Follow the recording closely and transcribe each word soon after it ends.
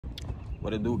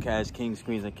What it do, Cash King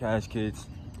Screens and Cash Kids?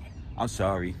 I'm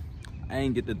sorry, I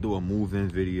ain't get to do a move-in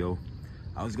video.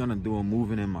 I was gonna do a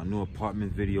move-in in my new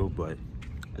apartment video, but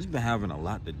I've just been having a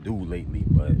lot to do lately,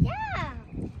 but... Yeah!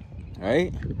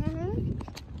 Right? Mm-hmm.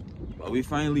 But we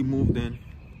finally moved in.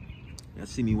 Y'all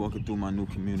see me walking through my new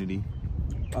community.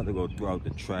 About to go throw out the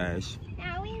trash.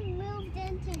 Now we moved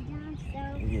into down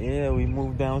south. Yeah, we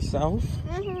moved down south.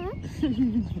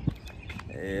 Mm-hmm.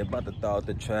 Yeah, about to throw out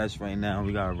the trash right now.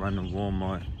 We gotta run to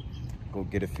Walmart, go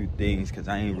get a few things, because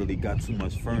I ain't really got too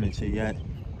much furniture yet.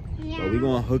 Yeah. But we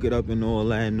gonna hook it up and all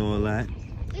that and all that.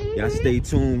 Y'all stay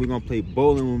tuned. We're gonna play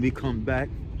bowling when we come back.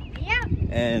 Yep.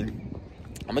 And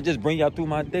I'm gonna just bring y'all through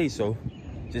my day, so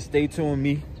just stay tuned with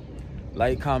me.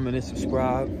 Like, comment, and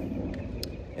subscribe.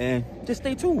 And just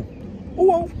stay tuned.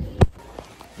 Ooh.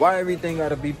 Why everything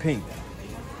gotta be pink?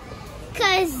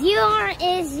 Cause yours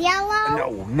is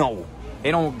yellow. No.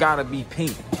 It don't gotta be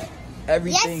pink.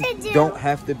 Everything yes, it do. Don't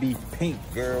have to be pink,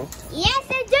 girl. Yes,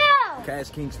 it do. Cash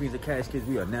King Screens and Cash Kids,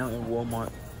 we are now in Walmart.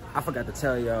 I forgot to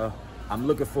tell y'all, I'm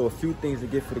looking for a few things to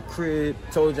get for the crib.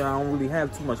 Told y'all I don't really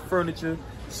have too much furniture,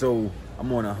 so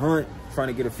I'm on a hunt, trying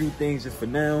to get a few things just for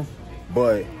now.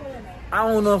 But I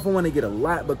don't know if I want to get a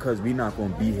lot because we're not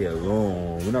going to be here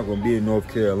long. We're not going to be in North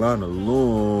Carolina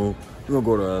long. We're going to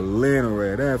go to Atlanta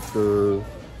right after. You know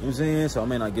what I'm saying? So I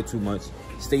may not get too much.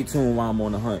 Stay tuned while I'm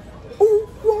on the hunt. Ooh,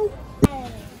 woo.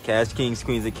 Cash King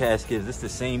Screens and Cash Kids. This is the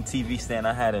same TV stand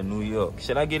I had in New York.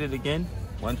 Should I get it again?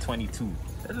 $122.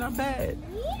 That's not bad.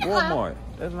 Yeah. Walmart.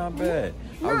 That's not bad.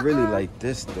 I really like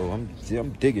this though. I'm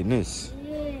digging this.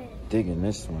 Yeah. Digging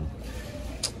this one.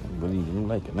 I'm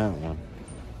liking that one.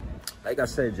 Like I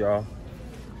said, y'all,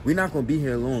 we're not gonna be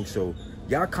here long, so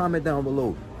y'all comment down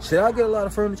below. Should I get a lot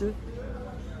of furniture?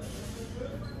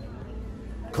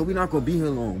 Cause we're not gonna be here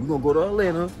long. We're gonna go to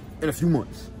Atlanta in a few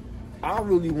months. I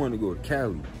really want to go to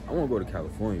Cali. I want to go to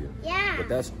California. Yeah. But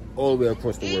that's all the way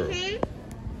across the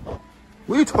world.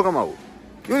 What are you talking about?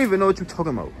 You don't even know what you're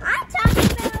talking about. I'm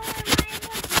talking about when I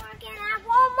was working at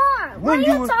Walmart. What are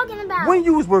you talking about? When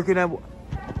you was working at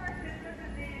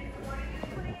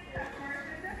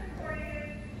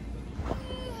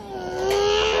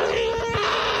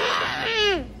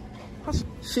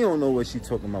She don't know what she's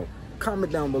talking about.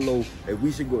 Comment down below if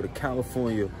we should go to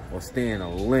California or stay in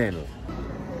Atlanta.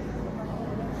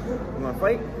 You wanna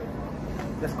fight?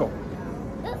 Let's go.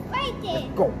 Let's fight then. Let's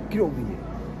go. Get over here.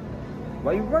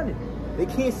 Why you running? They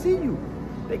can't see you.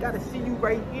 They gotta see you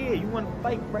right here. You wanna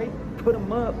fight, right? Put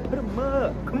them up. Put them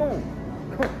up. Come on.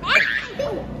 Come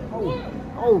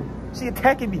on. Oh. She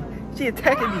attacking me. She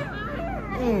attacking me.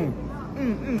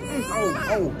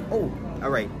 Oh. All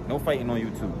right. No fighting on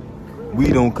YouTube. We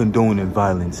don't condone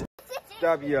violence.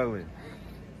 Stop yelling.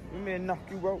 You man knock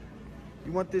you out.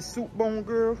 You want this soup bone,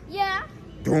 girl? Yeah.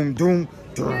 Doom.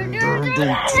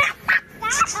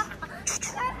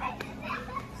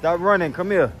 Stop running.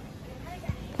 Come here.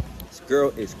 This girl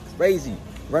is crazy.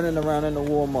 Running around in the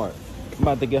Walmart. I'm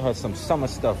about to get her some summer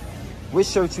stuff. Which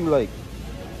shirt you like?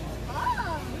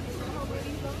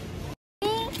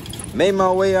 Made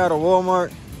my way out of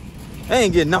Walmart. I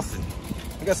ain't get nothing.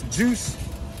 I got some juice.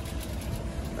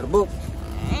 Got a book.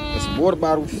 Got some water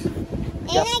bottles. And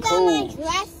I got my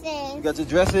dresses. You got your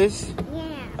dresses?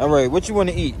 Yeah. All right, what you want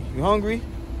to eat? You hungry?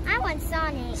 I want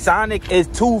Sonic. Sonic is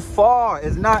too far.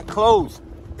 It's not close.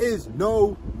 It's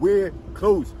nowhere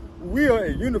close. We are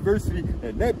in University,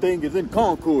 and that thing is in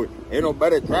Concord. Ain't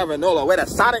nobody driving all the way to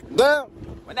Sonic, girl.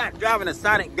 We're not driving to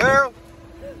Sonic, girl.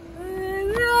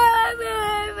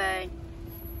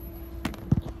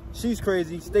 She's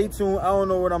crazy. Stay tuned. I don't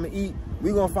know what I'm going to eat.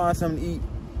 We're going to find something to eat,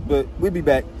 but we'll be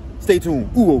back. Stay tuned.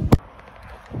 Ooh.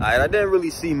 All right, I didn't really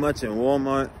see much in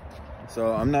Walmart,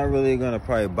 so I'm not really going to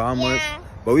probably buy much.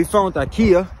 But we found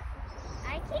IKEA.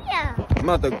 I'm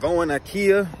about to go in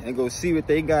IKEA and go see what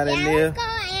they got in there.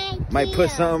 Might put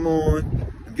something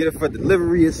on, get it for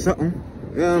delivery or something.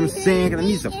 You know what I'm saying? Cause I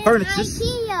need some furniture.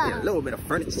 Yeah, a little bit of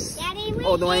furniture.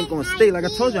 Although I ain't gonna stay, like I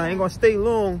told you, I ain't gonna stay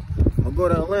long. I'll go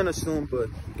to Atlanta soon, but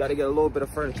gotta get a little bit of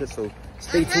furniture, so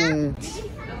stay tuned.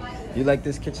 You like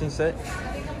this kitchen set?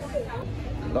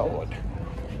 Lord.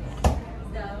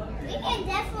 We can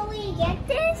definitely get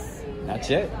this. Not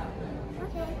yet.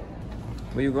 Okay.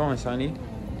 Where you going, Sonny?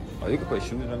 Oh, you can put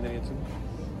shoes under there too.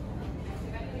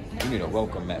 You need a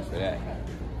welcome mat for that.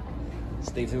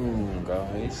 Stay tuned,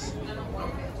 guys.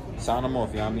 Sign them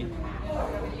off, Yami.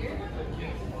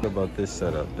 What about this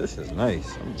setup? This is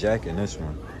nice. I'm jacking this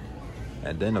one.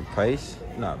 And then the price,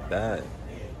 not bad.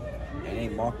 They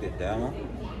ain't marked it down.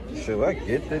 Should I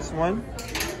get this one?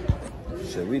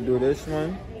 Should we do this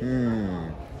one?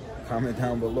 Comment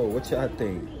down below. What y'all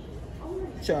think?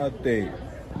 What y'all think?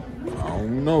 I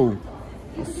don't know.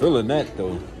 I'm feeling that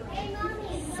though.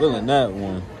 Feeling that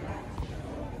one.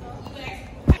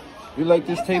 You like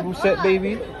this table set,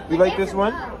 baby? You like this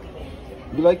one?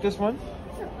 You like this one?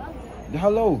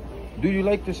 Hello. Do you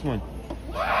like this one?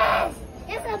 Yes.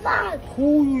 It's a bug.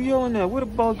 Who you yelling at? Where the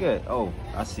bug at? Oh,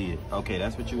 I see it. Okay,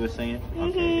 that's what you were saying?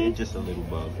 Okay, it's just a little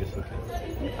bug. It's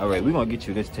okay. All right, we're going to get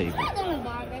you this table. It's not going to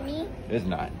bother me. It's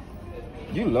not.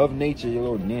 You love nature, your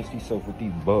little nasty self with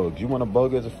these bugs. You want a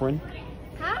bug as a friend?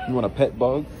 Huh? You want a pet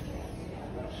bug?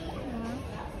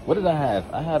 What did I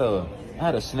have? I had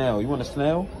a snail. You want a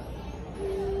snail?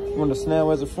 You want a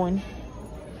snail as a friend?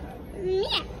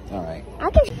 Yeah. All right.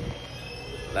 Okay.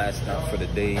 Last stop for the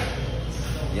day.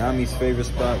 Yami's favorite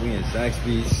spot. We in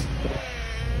Zaxby's.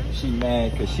 She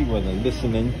mad because she wasn't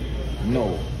listening.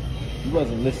 No, you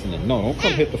wasn't listening. No, don't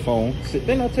come hit the phone. Sit.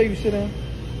 Didn't I tell you sit down?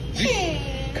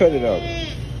 Cut it out.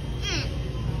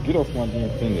 Get off my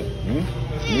damn finger.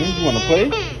 You want to play?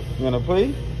 You want to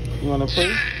play? You want to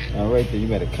play? All right, then you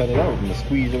better cut it out and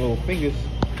squeeze your little fingers.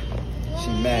 She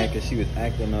mad because she was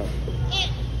acting up.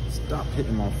 Stop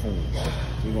hitting my phone.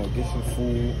 We're going to get some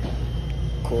food.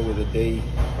 Call it a day.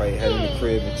 Probably head in the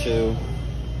crib and chill.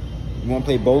 You want to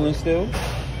play bowling still?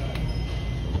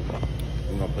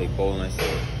 We're going to play bowling. So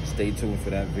stay tuned for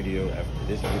that video. After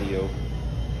this video,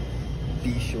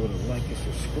 be sure to like and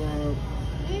subscribe.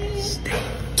 Stay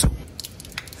tuned.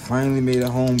 Finally made it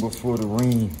home before the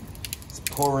rain. It's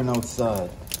pouring outside.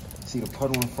 See the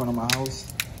puddle in front of my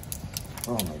house?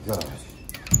 Oh my gosh.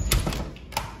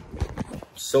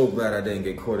 So glad I didn't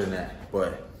get caught in that.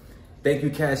 But thank you,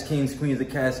 Cash Kings, Queens, and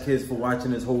Cash Kids for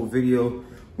watching this whole video.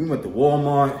 We went to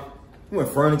Walmart. We went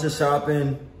furniture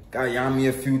shopping. Got Yami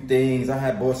a few things. I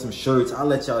had bought some shirts. I'll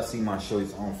let y'all see my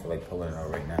shirts. I don't feel like pulling it out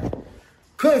right now.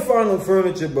 Couldn't find no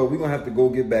furniture, but we're gonna have to go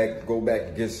back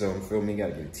and get some. Feel me?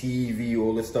 Gotta get a TV,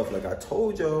 all this stuff. Like I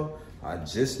told y'all, I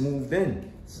just moved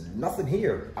in. There's nothing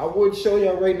here. I would show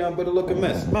y'all right now, but it look a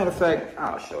mess. Matter of fact,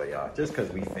 I'll show y'all just cause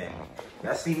we family.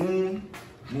 Y'all see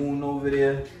Moon over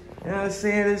there? You know what I'm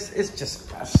saying? It's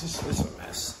just a mess. It's a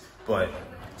mess. But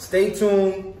stay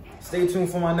tuned. Stay tuned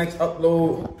for my next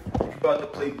upload. We're about to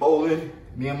play bowling.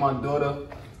 Me and my daughter.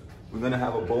 We're gonna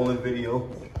have a bowling video.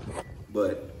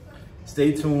 But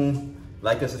stay tuned.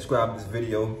 Like and subscribe to this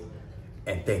video.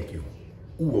 And thank you.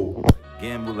 Ooh.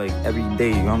 Gamble like every day.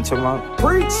 You know what I'm talking about?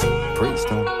 Preach. Preach,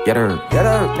 though. Get her,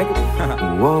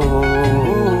 nigga.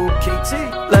 Whoa.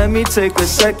 KT. Let me take a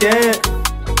second.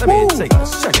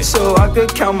 So I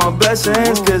could count my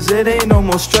blessings, cause it ain't no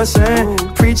more stressing.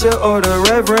 Preacher or the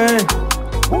reverend,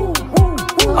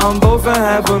 I'm both and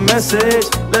have a message.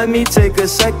 Let me take a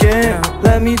second.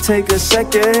 Let me take a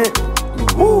second.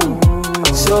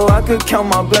 So I could count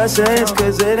my blessings,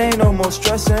 cause it ain't no more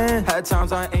stressing. Had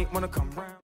times I ain't wanna come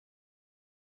round.